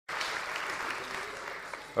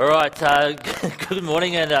All right, good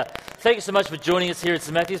morning, and thank you so much for joining us here at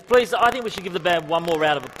St Matthews. Please, I think we should give the band one more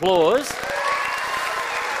round of applause.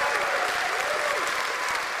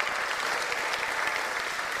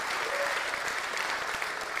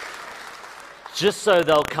 Just so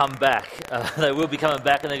they'll come back. They will be coming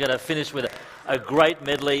back, and they're going to finish with a great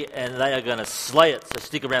medley, and they are going to slay it, so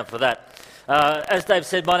stick around for that. As Dave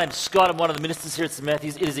said, my name's Scott. I'm one of the ministers here at St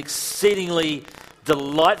Matthews. It is exceedingly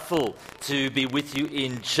delightful to be with you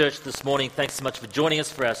in church this morning. Thanks so much for joining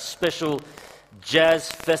us for our special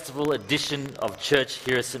Jazz Festival edition of church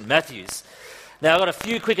here at St Matthews. Now, I've got a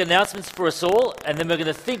few quick announcements for us all, and then we're going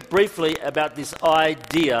to think briefly about this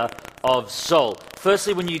idea of soul.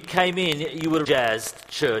 Firstly, when you came in, you would have jazzed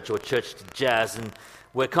church or church to jazz, and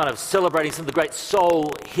we're kind of celebrating some of the great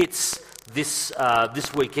soul hits this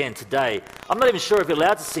weekend today. I'm not even sure if you're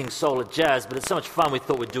allowed to sing soul at jazz, but it's so much fun we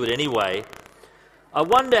thought we'd do it anyway. I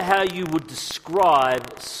wonder how you would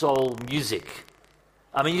describe soul music.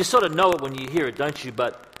 I mean, you sort of know it when you hear it, don't you?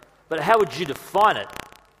 But how would you define it?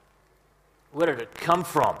 Where did it come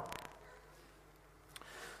from?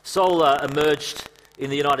 Soul emerged in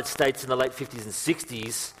the United States in the late 50s and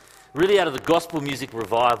 60s, really out of the gospel music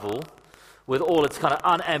revival, with all its kind of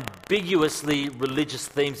unambiguously religious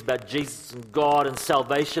themes about Jesus and God and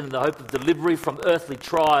salvation and the hope of delivery from earthly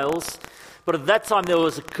trials. But at that time there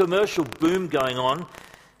was a commercial boom going on,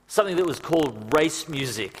 something that was called race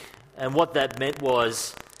music. And what that meant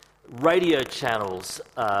was radio channels,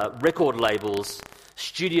 record labels,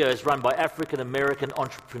 studios run by African-American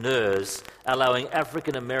entrepreneurs, allowing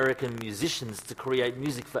African-American musicians to create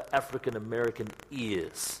music for African-American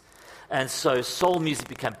ears. And so soul music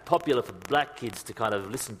became popular for black kids to kind of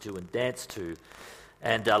listen to and dance to.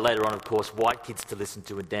 And later on, of course, white kids to listen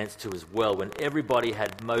to and dance to as well, when everybody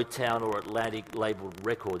had Motown or Atlantic labeled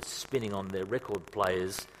records spinning on their record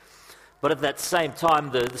players. But at that same time,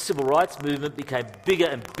 the civil rights movement became bigger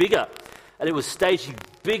and bigger, and it was staging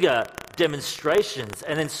bigger demonstrations.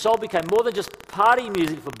 And then soul became more than just party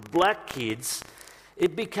music for black kids.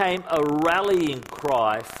 It became a rallying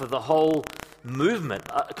cry for the whole movement,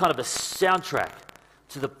 kind of a soundtrack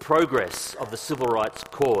to the progress of the civil rights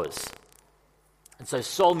cause. And so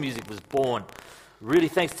soul music was born, really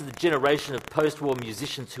thanks to the generation of post-war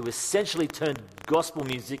musicians who essentially turned gospel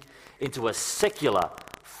music into a secular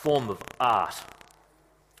form of art.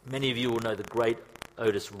 Many of you will know the great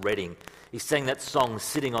Otis Redding. He sang that song,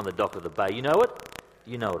 Sitting on the Dock of the Bay. You know it?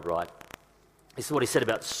 You know it, right? This is what he said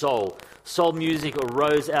about soul. Soul music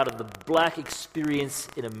arose out of the black experience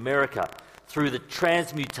in America through the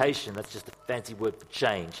transmutation, that's just a fancy word for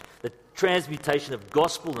change, the transmutation of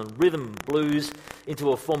gospel and rhythm and blues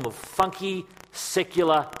into a form of funky,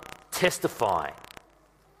 secular testifying.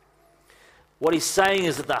 What he's saying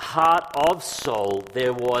is at the heart of soul,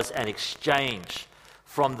 there was an exchange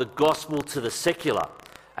from the gospel to the secular,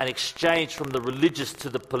 an exchange from the religious to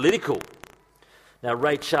the political. Now,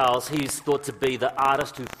 Ray Charles, he's thought to be the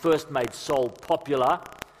artist who first made soul popular.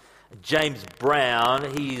 James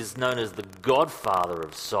Brown, he is known as the godfather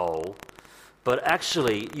of soul. But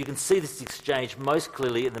actually, you can see this exchange most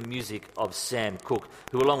clearly in the music of Sam Cooke,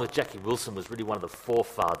 who along with Jackie Wilson was really one of the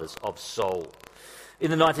forefathers of soul.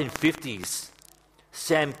 In the 1950s,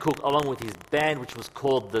 Sam Cooke, along with his band, which was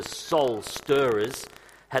called the Soul Stirrers,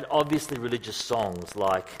 had obviously religious songs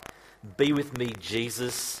like Be With Me,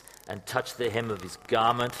 Jesus, and Touch the Hem of His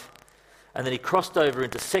Garment. And then he crossed over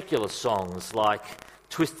into secular songs like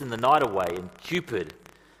Twisting the Night Away and Cupid.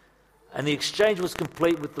 And the exchange was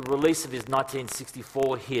complete with the release of his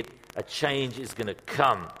 1964 hit, A Change Is Gonna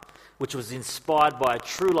Come, which was inspired by a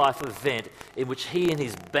true life event in which he and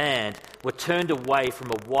his band were turned away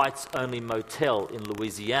from a whites-only motel in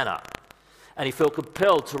Louisiana. And he felt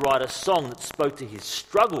compelled to write a song that spoke to his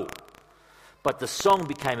struggle. But the song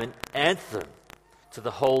became an anthem to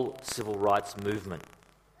the whole civil rights movement.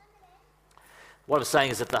 What I'm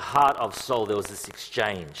saying is at the heart of soul there was this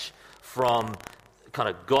exchange from kind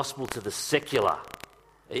of gospel to the secular,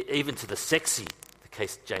 even to the sexy, the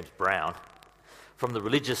case of James Brown, from the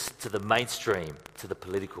religious to the mainstream to the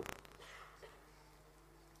political.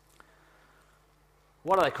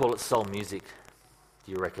 Why do they call it soul music,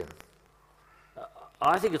 do you reckon?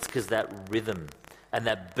 I think it's because that rhythm and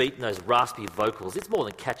that beat and those raspy vocals, it's more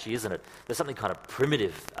than catchy, isn't it? There's something kind of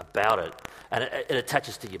primitive about it, and it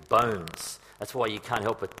attaches to your bones. That's why you can't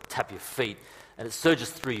help but tap your feet. And it surges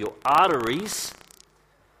through your arteries,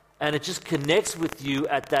 and it just connects with you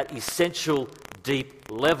at that essential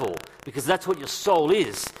deep level, because that's what your soul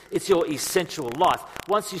is. It's your essential life.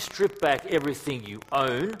 Once you strip back everything you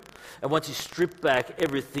own, and once you strip back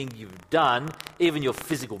everything you've done, even your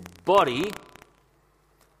physical body,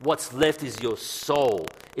 What's left is your soul.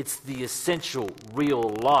 It's the essential, real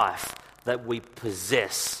life that we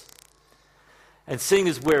possess. And seeing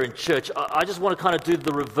as we're in church, I just want to kind of do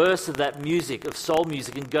the reverse of that music, of soul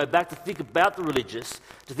music, and go back to think about the religious,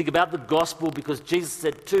 to think about the gospel, because Jesus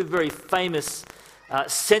said two very famous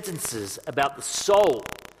sentences about the soul.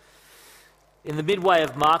 In the midway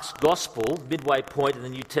of Mark's gospel, midway point in the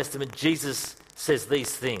New Testament, Jesus says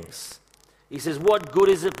these things. He says, "What good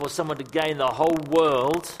is it for someone to gain the whole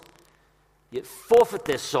world, yet forfeit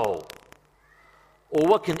their soul? Or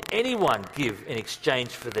what can anyone give in exchange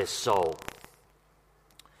for their soul?"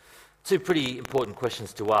 Two pretty important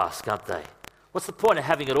questions to ask, aren't they? What's the point of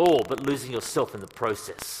having it all but losing yourself in the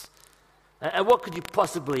process? And what could you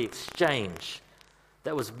possibly exchange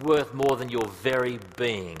that was worth more than your very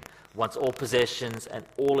being once all possessions and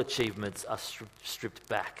all achievements are stripped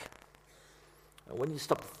back? And when you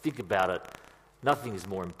stop to think about it, nothing is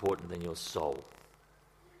more important than your soul.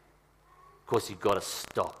 Of course, you've got to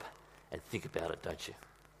stop and think about it, don't you?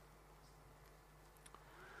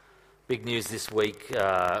 Big news this week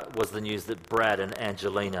was the news that Brad and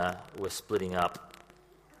Angelina were splitting up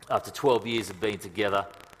after 12 years of being together.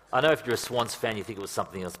 I know if you're a Swans fan, you think it was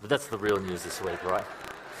something else, but that's the real news this week, right?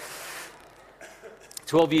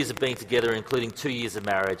 12 years of being together, including 2 years of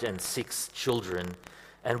marriage and 6 children.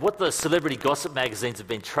 And what the celebrity gossip magazines have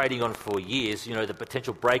been trading on for years, you know, the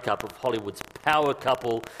potential breakup of Hollywood's power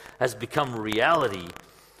couple, has become reality.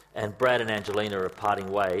 And Brad and Angelina are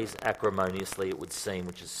parting ways, acrimoniously it would seem,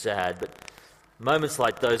 which is sad. But moments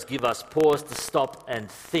like those give us pause to stop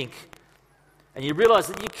and think. And you realise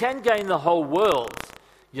that you can gain the whole world,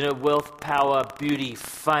 you know, wealth, power, beauty,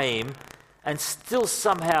 fame, and still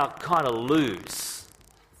somehow kind of lose.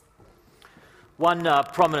 One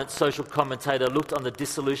prominent social commentator looked on the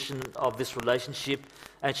dissolution of this relationship,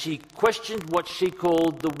 and she questioned what she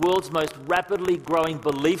called the world's most rapidly growing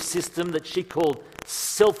belief system that she called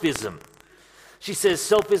selfism. She says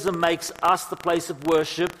selfism makes us the place of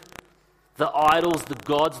worship, the idols, the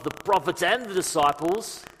gods, the prophets, and the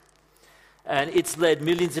disciples, and it's led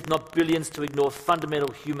millions, if not billions, to ignore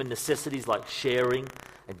fundamental human necessities like sharing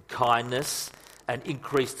and kindness and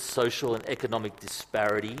increased social and economic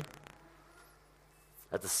disparity.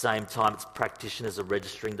 At the same time, its practitioners are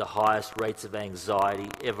registering the highest rates of anxiety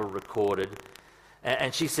ever recorded.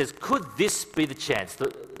 And she says, could this be the chance,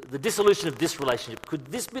 the dissolution of this relationship, could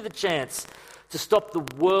this be the chance to stop the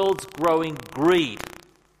world's growing greed?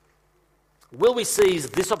 Will we seize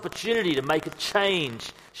this opportunity to make a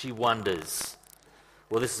change, she wonders.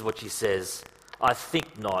 Well, this is what she says. I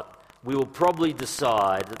think not. We will probably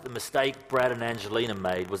decide that the mistake Brad and Angelina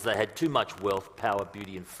made was they had too much wealth, power,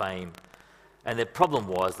 beauty, and fame. And their problem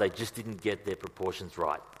was they just didn't get their proportions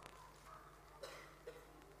right.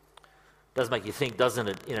 Does make you think, doesn't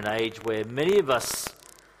it, in an age where many of us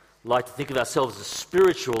like to think of ourselves as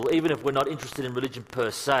spiritual, even if we're not interested in religion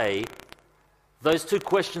per se. Those two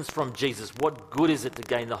questions from Jesus, what good is it to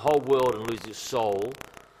gain the whole world and lose your soul?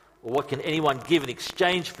 Or what can anyone give in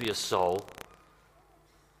exchange for your soul?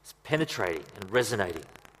 It's penetrating and resonating.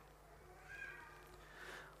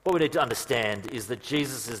 What we need to understand is that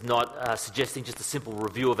Jesus is not suggesting just a simple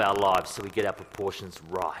review of our lives so we get our proportions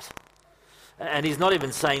right. And he's not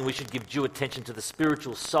even saying we should give due attention to the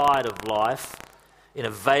spiritual side of life in a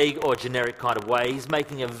vague or generic kind of way. He's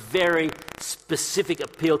making a very specific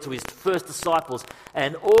appeal to his first disciples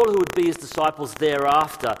and all who would be his disciples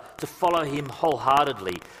thereafter to follow him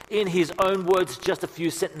wholeheartedly. In his own words, just a few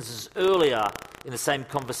sentences earlier in the same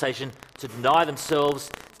conversation, to deny themselves,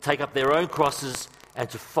 to take up their own crosses, and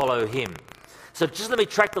to follow him. So just let me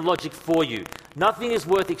track the logic for you. Nothing is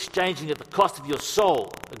worth exchanging at the cost of your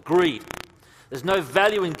soul. Agreed. There's no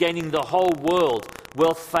value in gaining the whole world,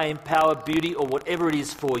 wealth, fame, power, beauty, or whatever it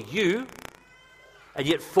is for you, and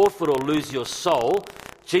yet forfeit or lose your soul.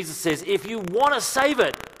 Jesus says, if you want to save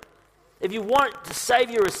it, if you want to save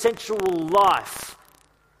your essential life,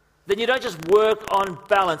 then you don't just work on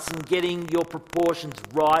balance and getting your proportions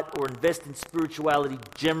right or invest in spirituality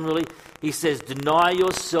generally. He says, deny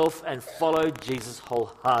yourself and follow Jesus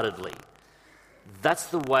wholeheartedly. That's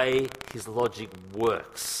the way his logic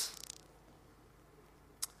works.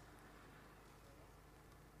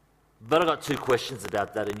 But I've got 2 questions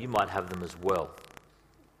about that, and you might have them as well.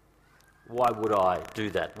 Why would I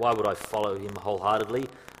do that? Why would I follow him wholeheartedly?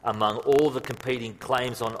 Among all the competing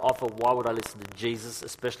claims on offer, why would I listen to Jesus,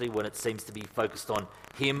 especially when it seems to be focused on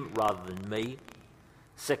him rather than me?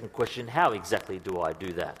 Second question, how exactly do I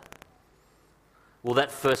do that? Well,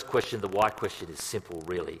 that first question, the why question, is simple,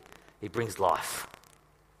 really. It brings life.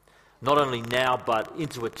 Not only now, but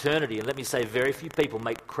into eternity. And let me say, very few people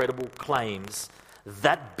make credible claims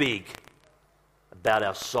that big about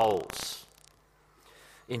our souls.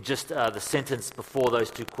 In just the sentence before those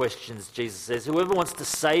two questions, Jesus says, whoever wants to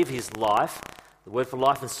save his life, the word for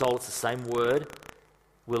life and soul, it's the same word,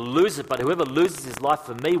 will lose it, but whoever loses his life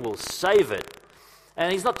for me will save it.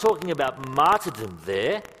 And he's not talking about martyrdom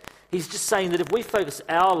there. He's just saying that if we focus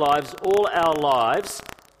our lives, all our lives,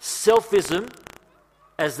 selfism,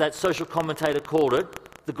 as that social commentator called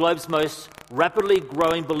it, the globe's most rapidly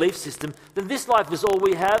growing belief system, then this life is all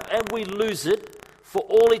we have and we lose it for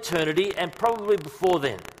all eternity and probably before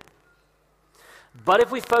then. But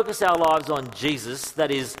if we focus our lives on Jesus,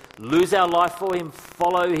 that is, lose our life for him,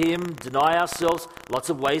 follow him, deny ourselves, lots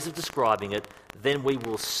of ways of describing it, then we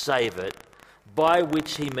will save it, by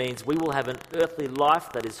which he means we will have an earthly life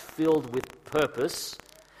that is filled with purpose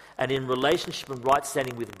and in relationship and right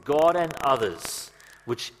standing with God and others,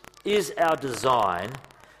 which is our design,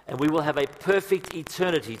 and we will have a perfect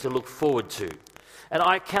eternity to look forward to. And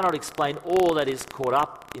I cannot explain all that is caught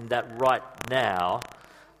up in that right now,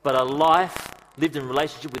 but a life lived in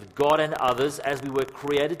relationship with God and others as we were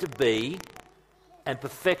created to be, and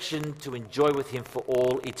perfection to enjoy with him for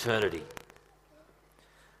all eternity.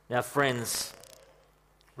 Now, friends,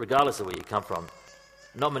 regardless of where you come from,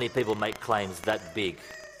 not many people make claims that big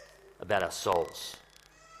about our souls,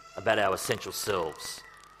 about our essential selves.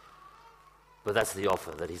 But that's the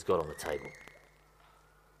offer that he's got on the table.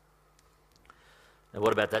 Now,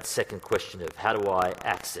 what about that second question of how do I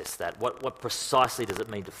access that? What precisely does it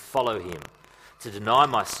mean to follow him, to deny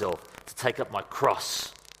myself, to take up my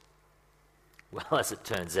cross? Well, as it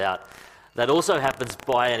turns out, that also happens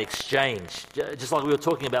by an exchange. Just like we were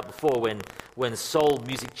talking about before when soul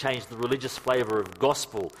music changed the religious flavour of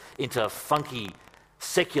gospel into funky,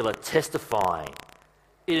 secular testifying.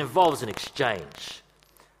 It involves an exchange.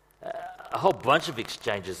 A whole bunch of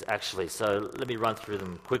exchanges, actually, so let me run through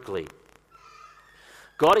them quickly.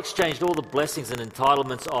 God exchanged all the blessings and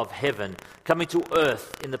entitlements of heaven coming to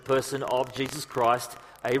earth in the person of Jesus Christ,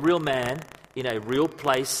 a real man in a real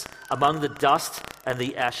place among the dust and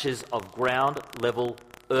the ashes of ground-level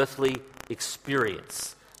earthly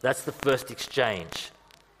experience. That's the first exchange.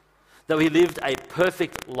 Though he lived a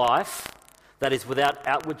perfect life, that is without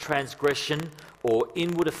outward transgression or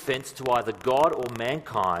inward offence to either God or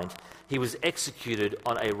mankind, he was executed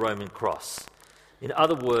on a Roman cross. In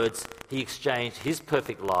other words, he exchanged his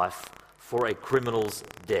perfect life for a criminal's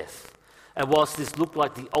death. And whilst this looked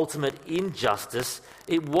like the ultimate injustice,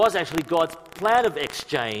 it was actually God's plan of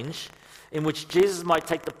exchange in which Jesus might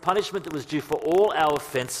take the punishment that was due for all our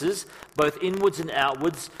offences, both inwards and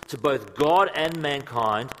outwards, to both God and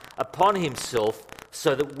mankind, upon himself,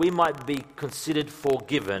 so that we might be considered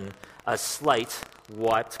forgiven, a slate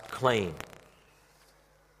wiped clean.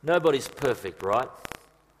 Nobody's perfect, right?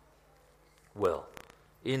 Well,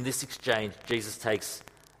 in this exchange, Jesus takes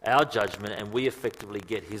our judgment and we effectively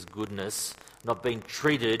get his goodness, not being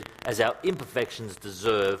treated as our imperfections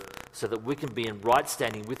deserve, so that we can be in right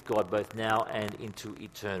standing with God both now and into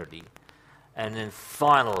eternity. And then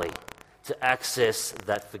finally, to access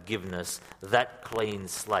that forgiveness, that clean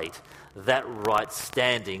slate, that right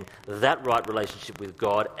standing, that right relationship with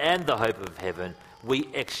God and the hope of heaven, we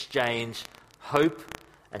exchange hope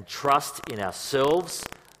and trust in ourselves,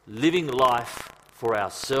 living life for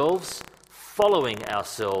ourselves, following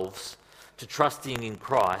ourselves, to trusting in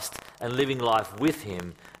Christ and living life with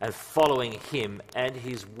him and following him and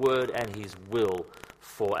his word and his will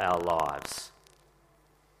for our lives.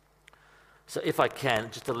 So if I can,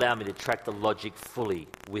 just allow me to track the logic fully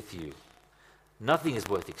with you. Nothing is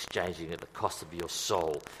worth exchanging at the cost of your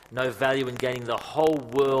soul. No value in gaining the whole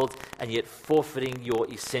world and yet forfeiting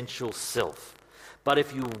your essential self. But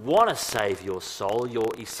if you want to save your soul, your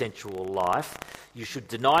essential life, you should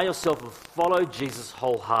deny yourself and follow Jesus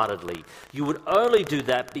wholeheartedly. You would only do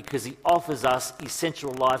that because he offers us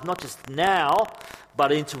essential life, not just now,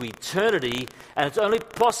 but into eternity. And it's only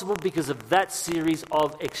possible because of that series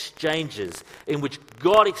of exchanges in which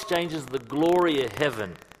God exchanges the glory of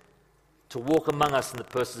heaven to walk among us in the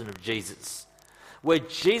person of Jesus, where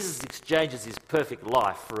Jesus exchanges his perfect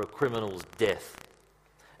life for a criminal's death,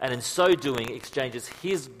 and in so doing exchanges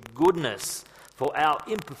his goodness for our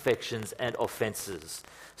imperfections and offences,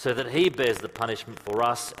 so that he bears the punishment for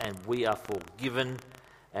us and we are forgiven.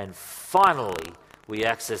 And finally, we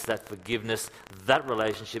access that forgiveness, that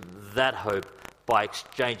relationship, that hope by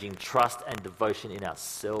exchanging trust and devotion in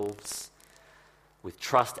ourselves with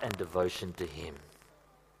trust and devotion to him.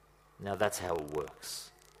 Now that's how it works.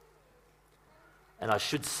 And I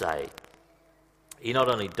should say, he not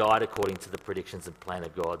only died according to the predictions and plan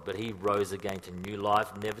of God, but he rose again to new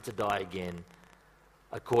life, never to die again,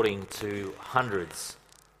 according to hundreds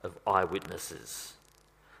of eyewitnesses.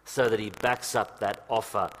 so that he backs up that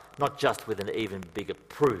offer, not just with an even bigger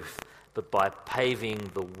proof, but by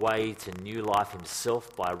paving the way to new life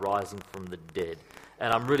himself by rising from the dead.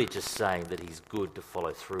 And I'm really just saying that he's good to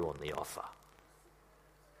follow through on the offer.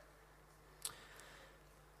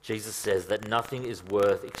 Jesus says that nothing is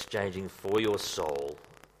worth exchanging for your soul,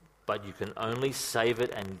 but you can only save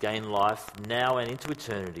it and gain life now and into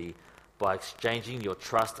eternity by exchanging your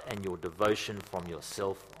trust and your devotion from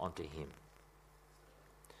yourself onto him.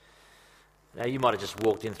 Now, you might have just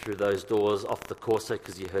walked in through those doors off the Corso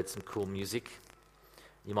because you heard some cool music.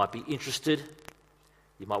 You might be interested.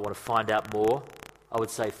 You might want to find out more. I would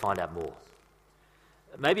say find out more.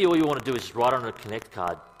 Maybe all you want to do is just write on a Connect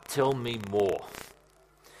card, tell me more.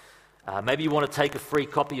 Maybe you want to take a free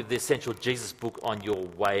copy of the Essential Jesus book on your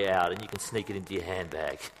way out and you can sneak it into your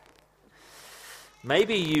handbag.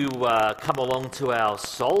 Maybe you come along to our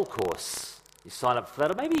soul course. You sign up for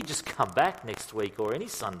that, or maybe you just come back next week or any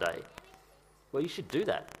Sunday. Well, you should do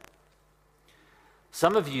that.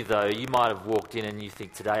 Some of you, though, you might have walked in and you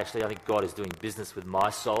think today, actually, I think God is doing business with my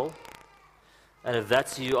soul. And if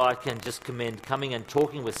that's you, I can just commend coming and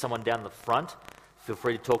talking with someone down the front. Feel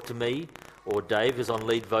free to talk to me or Dave, who's on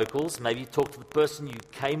lead vocals. Maybe talk to the person you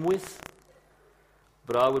came with.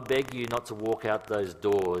 But I would beg you not to walk out those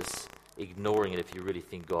doors ignoring it if you really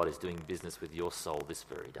think God is doing business with your soul this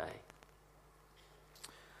very day.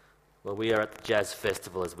 Well, we are at the Jazz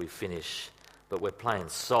Festival as we finish, but we're playing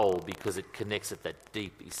soul because it connects at that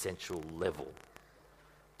deep, essential level.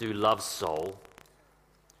 Do love soul.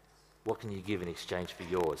 What can you give in exchange for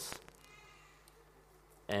yours?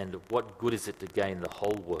 And what good is it to gain the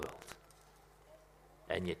whole world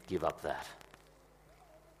and yet give up that?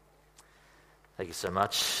 Thank you so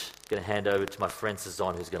much. I'm going to hand over to my friend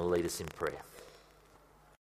Suzanne, who's going to lead us in prayer.